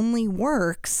it only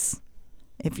works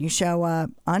if you show up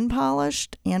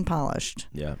unpolished and polished.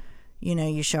 Yeah.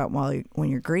 You show up when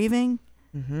you're grieving.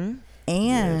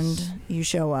 And you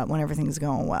show up when everything's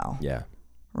going well. Yeah.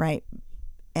 Right.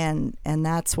 And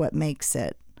that's what makes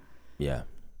it. Yeah.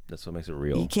 That's what makes it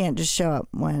real. You can't just show up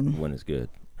when it's good,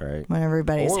 right? When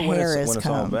everybody's hair is when it's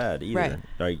all combed. bad either. Right.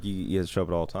 Like you have to show up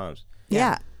at all times.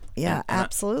 Yeah. And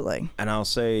Absolutely. And I'll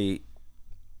say,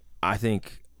 I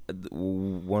think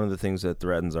one of the things that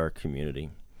threatens our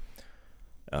community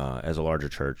as a larger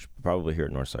church, probably here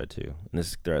at Northside too, and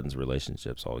this threatens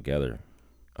relationships altogether.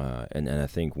 And I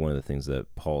think one of the things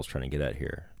that Paul's trying to get at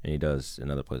here, and he does in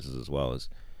other places as well, is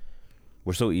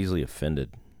we're so easily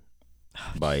offended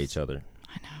by each other.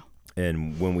 I know.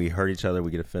 And when we hurt each other,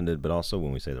 we get offended, but also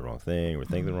when we say the wrong thing or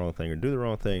think the wrong thing or do the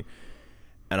wrong thing.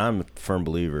 And I'm a firm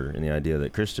believer in the idea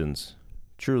that Christians,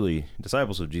 truly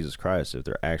disciples of Jesus Christ, if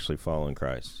they're actually following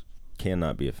Christ,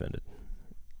 cannot be offended.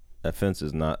 Offense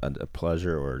is not a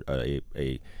pleasure or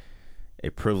a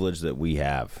privilege that we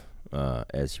have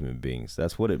as human beings.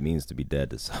 That's what it means to be dead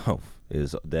to self,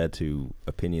 is dead to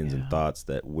opinions and thoughts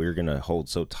that we're going to hold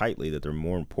so tightly that they're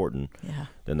more important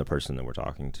than the person that we're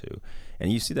talking to.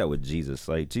 And you see that with Jesus.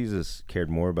 Like, Jesus cared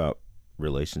more about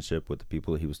relationship with the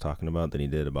people that he was talking about than he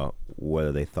did about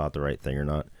whether they thought the right thing or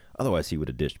not. Otherwise, he would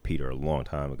have ditched Peter a long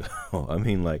time ago. I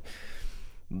mean, like,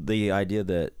 the idea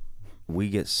that we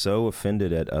get so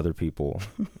offended at other people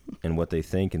and what they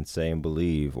think and say and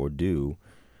believe or do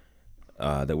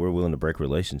that we're willing to break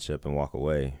relationship and walk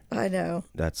away. I know.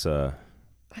 That's I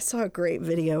saw a great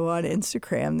video on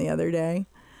Instagram the other day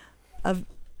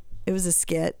it was a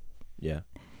skit. Yeah.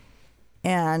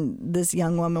 And this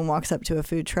young woman walks up to a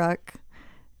food truck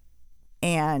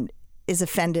and is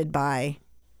offended by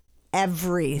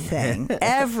everything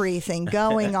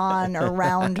going on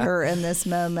around her in this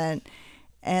moment.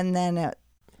 And then at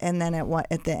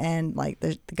the end, like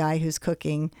the guy who's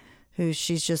cooking, who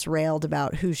she's just railed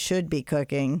about who should be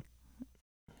cooking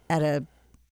at a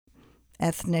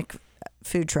ethnic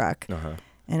food truck.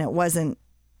 And it wasn't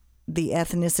the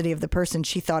ethnicity of the person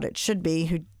she thought it should be,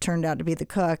 who turned out to be the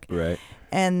cook. Right.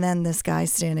 And then this guy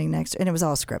standing next to, and it was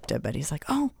all scripted, but he's like,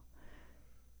 oh,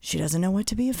 she doesn't know what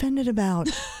to be offended about.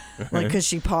 Like, because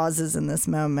she pauses in this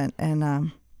moment. And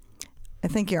I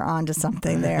think you're onto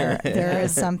something there. There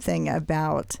is something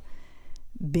about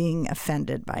being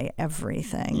offended by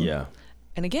everything. Yeah.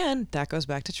 And again, that goes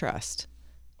back to trust.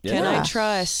 Yeah. Can I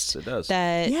trust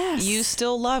that you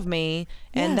still love me,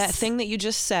 and that thing that you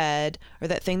just said, or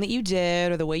that thing that you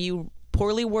did, or the way you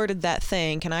poorly worded that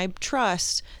thing, can I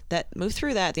trust that move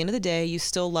through that at the end of the day, you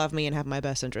still love me and have my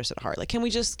best interest at heart? Like, can we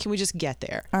just get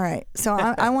there? All right. So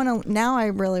I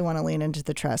really want to lean into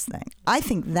the trust thing. I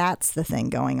think that's the thing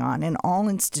going on in all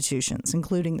institutions,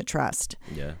 including the trust.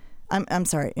 Yeah. I'm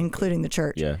sorry, including the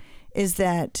church. Yeah. Is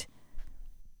that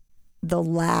the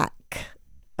lack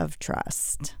of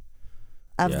trust,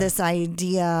 of this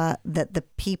idea that the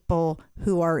people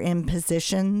who are in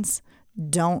positions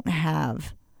don't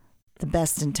have the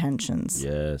best intentions.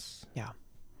 Yes. Yeah.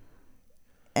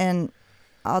 And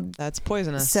that's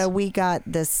poisonous. So we got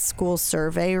this school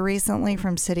survey recently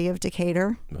from City of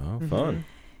Decatur. Oh, fun.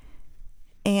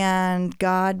 And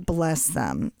God bless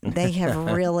them. They have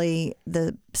really,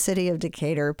 the City of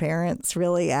Decatur parents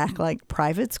really act like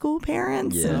private school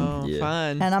parents. Yeah.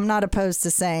 Fun. And I'm not opposed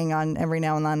to saying on every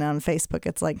now and then on Facebook,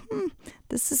 it's like,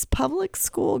 this is public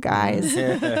school, guys.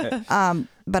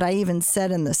 But I even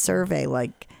said in the survey,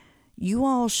 like, you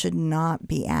all should not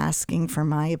be asking for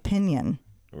my opinion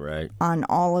on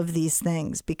all of these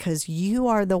things, because you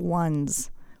are the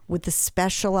ones with the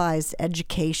specialized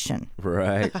education.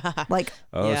 Right. Like,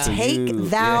 so take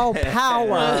thou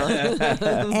power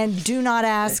and do not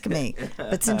ask me.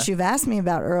 But since you've asked me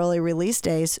about early release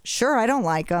days, sure, I don't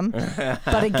like them.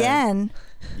 But again,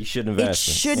 you shouldn't have it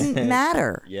shouldn't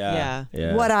matter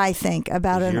what I think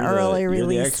about an early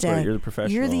release day. You're the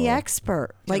professional. You're the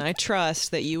expert. Like, I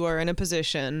trust that you are in a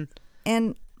position.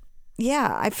 And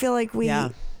I feel like we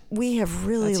have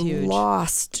really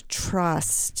lost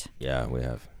trust. Yeah, we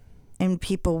have. In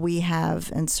people we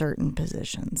have in certain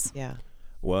positions. Yeah.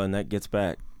 Well, and that gets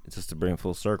back, just to bring it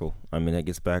full circle. I mean, that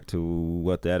gets back to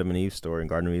what the Adam and Eve story and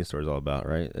Garden of Eden story is all about,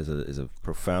 right? Is a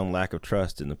profound lack of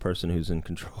trust in the person who's in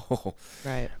control.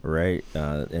 Right. Right.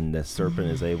 And the serpent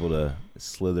is able to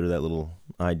slither that little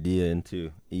idea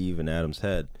into Eve and Adam's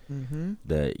head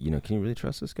that, can you really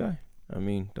trust this guy? I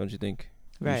mean, don't you think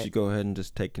you should go ahead and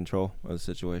just take control of the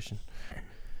situation?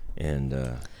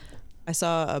 And I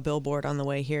saw a billboard on the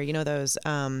way here. You know those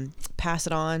pass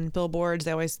it on billboards?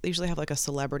 They usually have like a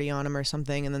celebrity on them or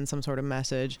something, and then some sort of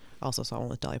message. Also saw one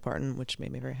with Dolly Parton, which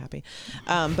made me very happy.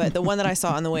 But the one that I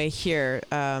saw on the way here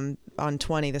on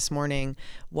 20 this morning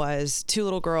was two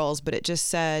little girls, but it just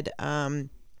said,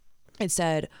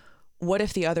 what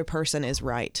if the other person is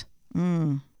right?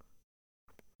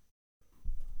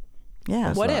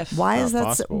 Yeah. What if? Why is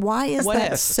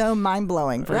that so mind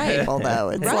blowing for people though?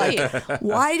 It's like,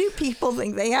 why do people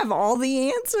think they have all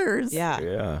the answers? Yeah.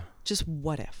 Yeah. Just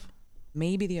what if?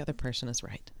 Maybe the other person is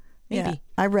right. Maybe. Yeah.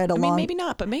 I mean, maybe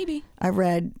not, but maybe. I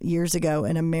read years ago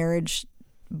in a marriage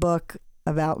book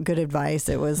about good advice.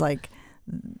 It was like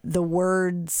the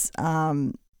words,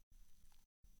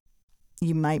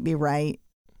 you might be right,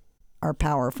 are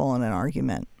powerful in an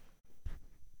argument.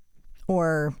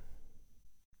 Or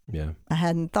I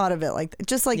hadn't thought of it like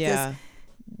just like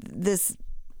this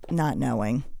not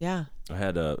knowing. Yeah. I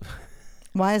had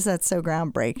Why is that so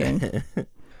groundbreaking?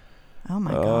 Oh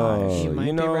my gosh. You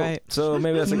might be right. So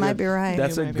maybe that's might be right.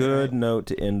 That's a good note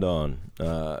to end on.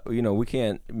 We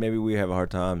can't, maybe we have a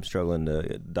hard time struggling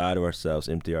to die to ourselves,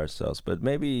 empty ourselves, but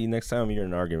maybe next time you're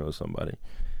in an argument with somebody,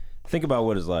 think about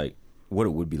what it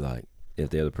would be like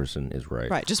if the other person is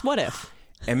right. Right. Just what if?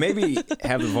 And maybe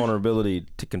have the vulnerability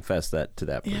to confess that to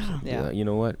that person. Yeah. You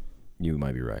know what? You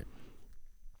might be right.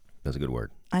 That's a good word.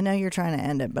 I know you're trying to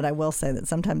end it, but I will say that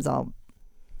sometimes I'll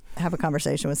have a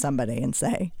conversation with somebody and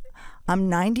say, I'm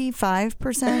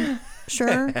 95%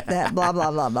 sure that blah,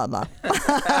 blah, blah, blah, blah. But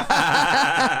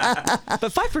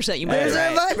 5% you might be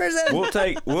right. 5%.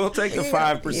 We'll take the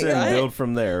 5% and build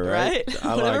from there, right?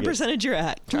 Whatever percentage you're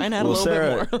at. Try and add a little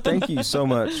Sara, bit more. thank you so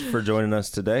much for joining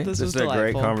us today. This was is a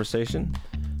great delightful. conversation.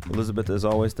 Elizabeth, as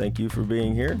always, thank you for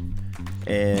being here.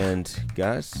 And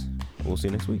guys, we'll see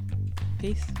you next week.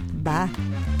 Peace. Bye.